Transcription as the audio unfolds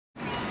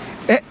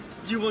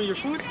Do you want your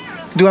food?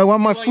 Do I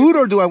want my food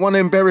or do I want to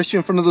embarrass you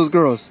in front of those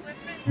girls?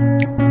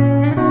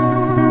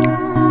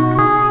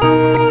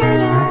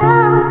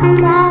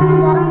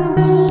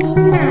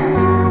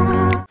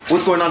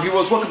 What's going on,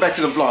 heroes? Welcome back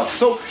to the vlog.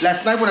 So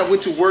last night when I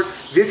went to work,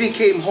 Vivian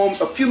came home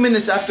a few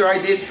minutes after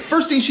I did.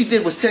 First thing she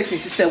did was text me.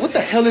 She said, what the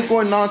hell is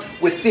going on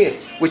with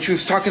this? Which she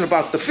was talking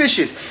about the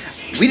fishes.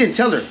 We didn't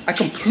tell her. I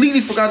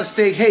completely forgot to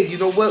say, hey, you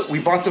know what? We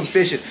bought some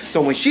fishes.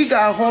 So when she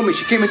got home and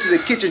she came into the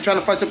kitchen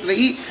trying to find something to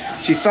eat,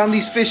 she found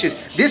these fishes.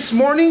 This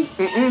morning,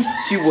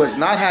 she was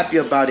not happy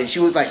about it. She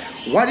was like,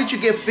 why did you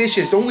get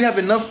fishes? Don't we have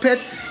enough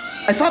pets?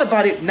 I thought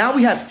about it. Now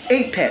we have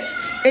 8 pets.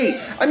 8.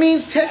 I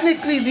mean,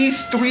 technically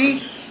these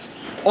 3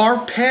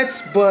 are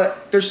pets,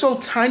 but they're so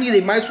tiny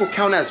they might as well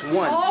count as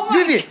one. Oh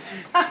Vivian,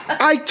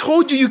 I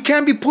told you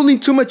can't be pulling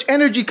too much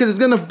energy because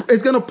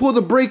it's gonna pull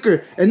the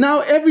breaker, and now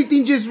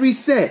everything just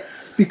reset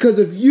because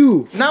of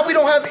you. Now we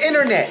don't have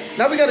internet.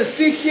 Now we gotta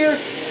sit here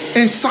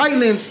in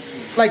silence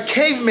like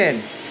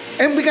cavemen,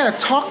 and we gotta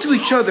talk to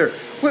each other.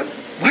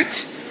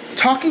 What?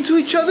 Talking to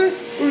each other?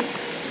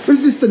 What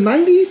is this, the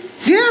 90s?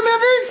 Damn,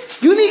 Evan,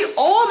 you need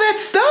all that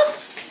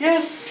stuff?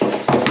 Yes.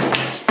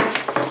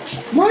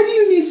 Why do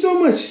you need so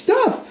much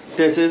stuff?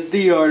 This is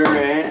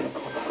deodorant.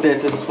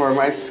 This is for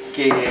my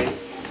skin.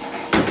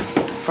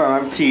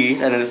 For my teeth.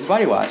 And then this is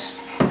body wash.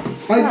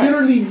 I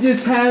literally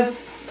just have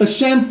a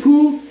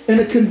shampoo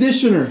and a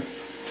conditioner.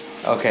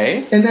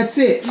 Okay. And that's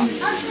it.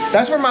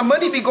 That's where my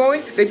money be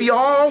going. They be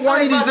all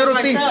wanting these little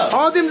things.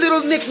 All them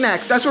little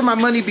knickknacks. That's where my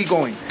money be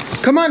going.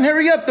 Come on,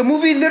 hurry up. The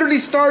movie literally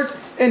starts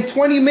in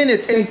 20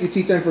 minutes. Thank you,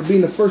 T-Time, for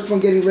being the first one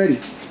getting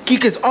ready.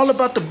 Kika's all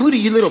about the booty,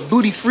 you little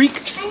booty freak.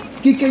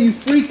 Kika, you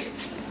freak.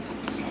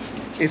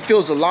 It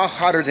feels a lot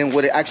hotter than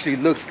what it actually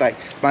looks like.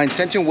 My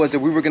intention was that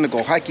we were gonna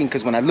go hiking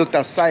because when I looked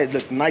outside, it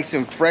looked nice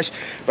and fresh.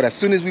 But as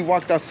soon as we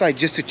walked outside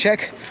just to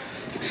check,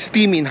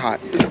 steaming hot.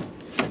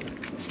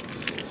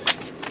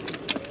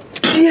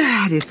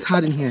 Yeah, it's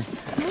hot in here.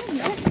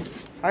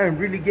 I am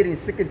really getting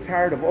sick and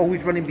tired of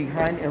always running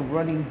behind and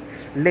running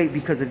late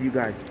because of you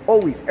guys.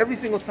 Always, every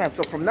single time.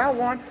 So from now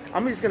on,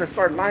 I'm just gonna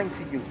start lying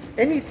to you.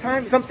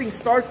 Anytime something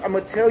starts, I'm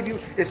gonna tell you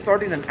it's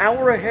starting an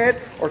hour ahead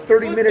or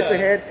 30 minutes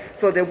ahead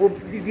so that we'll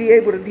be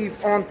able to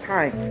leave on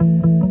time.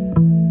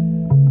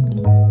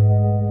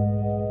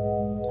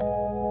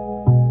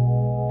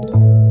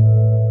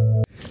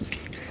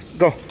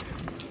 Go.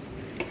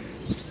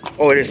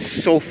 Oh, it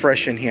is so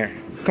fresh in here.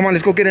 Come on,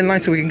 let's go get in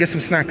line so we can get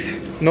some snacks.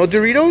 No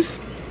Doritos?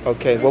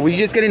 Okay, well, we're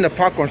just getting the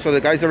popcorn, so the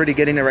guy's already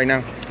getting it right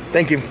now.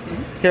 Thank you.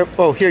 Here,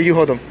 oh, here, you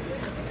hold them.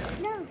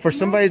 No, for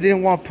somebody that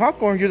didn't want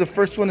popcorn, you're the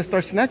first one to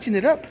start snatching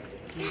it up.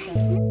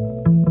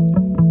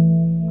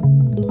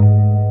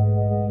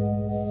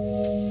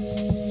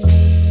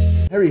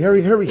 Hurry,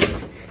 hurry, hurry.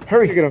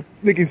 Hurry, look at him.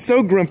 Looking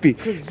so grumpy.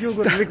 You're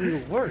going to make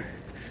me work.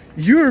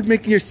 You're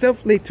making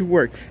yourself late to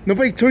work.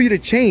 Nobody told you to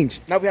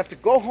change. Now we have to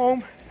go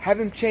home, have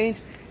him change,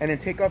 and then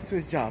take off to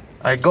his job.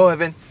 All right, go,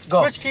 Evan.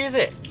 Go. Which key is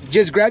it?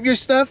 Just grab your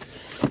stuff.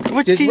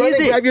 Which key is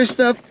it? Grab your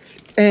stuff,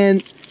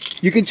 and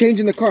you can change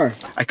in the car.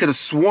 I could have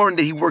sworn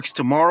that he works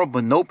tomorrow,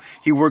 but nope.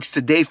 He works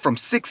today from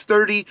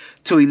 6:30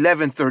 to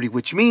 11:30,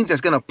 which means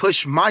that's gonna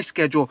push my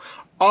schedule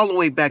all the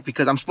way back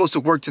because I'm supposed to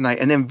work tonight.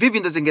 And then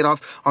Vivian doesn't get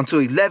off until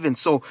 11.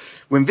 So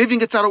when Vivian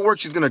gets out of work,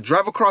 she's gonna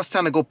drive across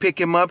town to go pick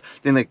him up.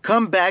 Then they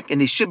come back and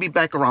they should be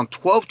back around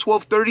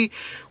 12:30,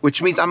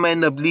 which means I'm gonna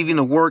end up leaving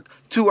to work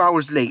 2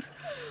 hours late.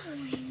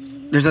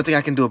 There's nothing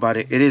I can do about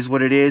it. It is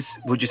what it is.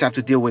 We'll just have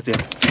to deal with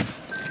it.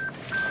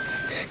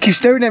 Keep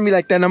staring at me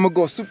like that and I'm gonna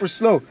go super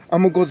slow.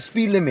 I'm gonna go the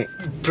speed limit.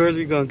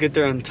 Barely gonna get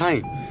there on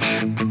time.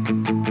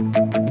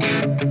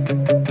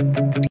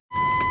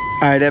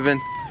 All right,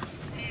 Evan.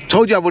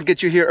 Told you I would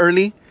get you here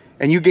early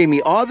and you gave me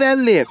all that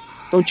lip.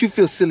 Don't you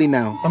feel silly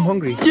now? I'm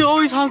hungry. You're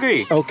always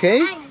hungry.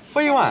 Okay.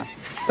 What do you want?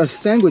 A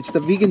sandwich, the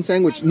vegan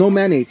sandwich, no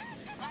mayonnaise.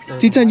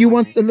 Titan, you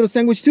want a little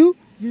sandwich too?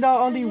 No,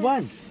 only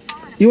one.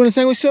 You want a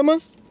sandwich, Selma?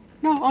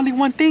 No, only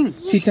one thing.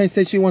 Titan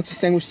said she wants a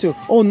sandwich too.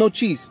 Oh, no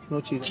cheese. No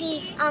cheese.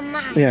 Cheese on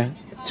mine. Yeah,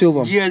 2 of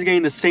them. You guys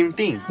getting the same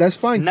thing. That's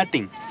fine.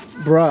 Nothing.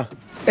 Bruh.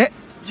 Do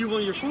you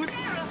want your food?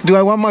 Do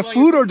I want my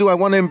food or do I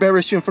want to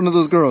embarrass you in front of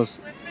those girls?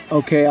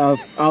 Okay,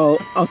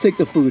 I'll take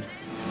the food.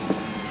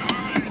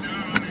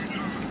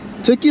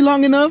 Took you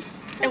long enough?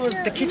 It was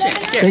the kitchen.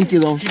 Here. Thank you,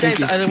 though. You Thank guys,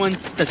 you. the other ones,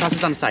 the sauce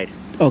is on the side.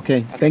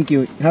 Okay, thank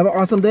you. Have an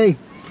awesome day.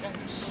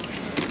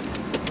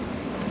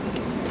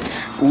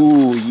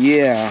 Ooh,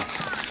 yeah.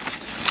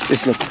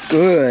 This looks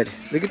good.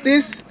 Look at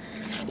this.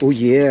 Oh,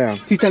 yeah.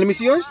 Tita, let me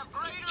see yours.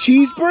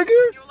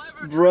 Cheeseburger?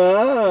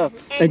 Bruh.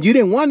 And you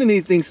didn't want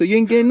anything, so you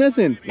ain't getting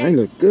nothing. Mine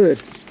look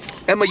good.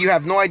 Emma, you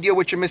have no idea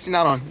what you're missing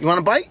out on. You want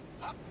a bite?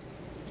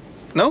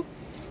 No?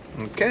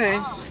 Okay.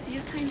 I'll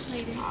steal time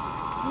later.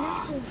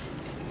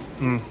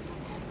 Mm.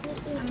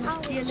 I'm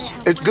gonna steal it.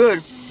 It's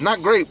good.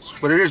 Not great,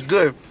 but it is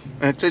good.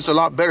 And it tastes a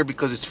lot better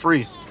because it's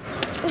free.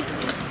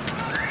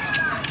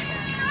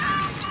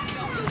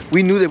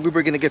 We knew that we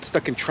were gonna get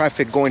stuck in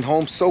traffic going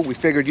home, so we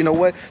figured, you know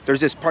what? There's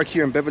this park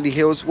here in Beverly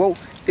Hills. Whoa,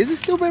 is it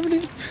still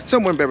Beverly?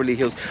 Somewhere in Beverly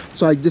Hills.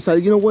 So I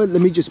decided, you know what?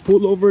 Let me just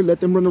pull over, let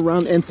them run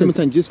around, and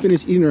Clementine just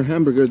finished eating her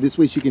hamburger. This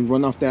way she can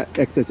run off that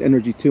excess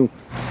energy too.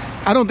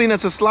 I don't think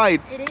that's a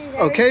slide. It is. I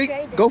Okay, tried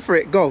it. go for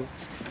it. Go.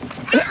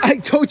 I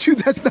told you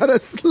that's not a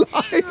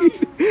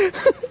slide.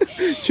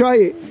 Try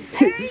it.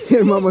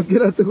 Here, Mama,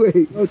 get out the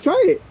way. Oh, try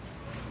it.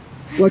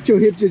 Watch your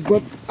hip just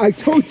bump. I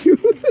told you.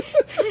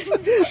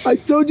 I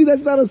told you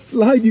that's not a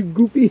slide, you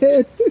goofy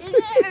head.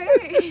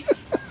 It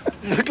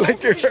hurt. Look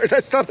like you're hurt.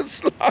 That's not a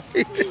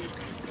slide.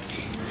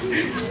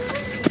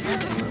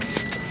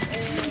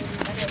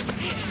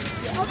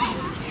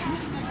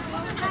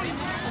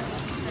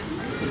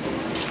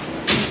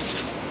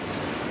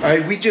 All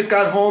right, we just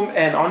got home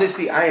and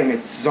honestly, I am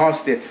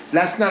exhausted.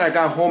 Last night I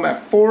got home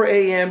at 4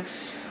 a.m.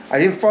 I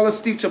didn't fall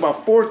asleep till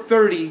about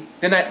 4:30.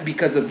 Then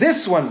because of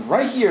this one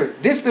right here,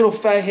 this little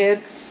fat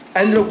head,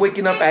 I ended up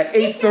waking up at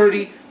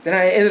 8:30. Then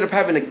I ended up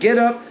having to get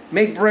up,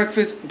 make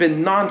breakfast,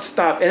 been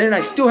non-stop. And then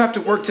I still have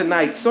to work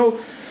tonight. So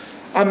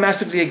I'm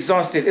massively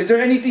exhausted. Is there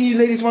anything you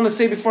ladies want to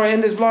say before I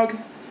end this vlog?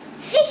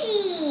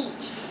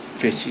 Fishies.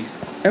 Fishies.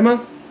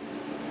 Emma?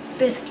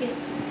 Biscuit.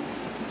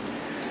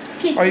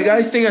 All right, you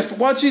guys, thank you guys for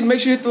watching.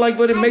 Make sure you hit the like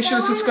button, make sure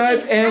to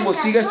subscribe, and we'll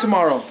see you guys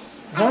tomorrow.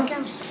 Huh?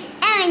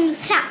 And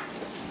stop.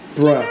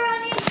 Bruh.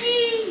 On your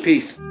cheese.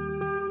 Peace.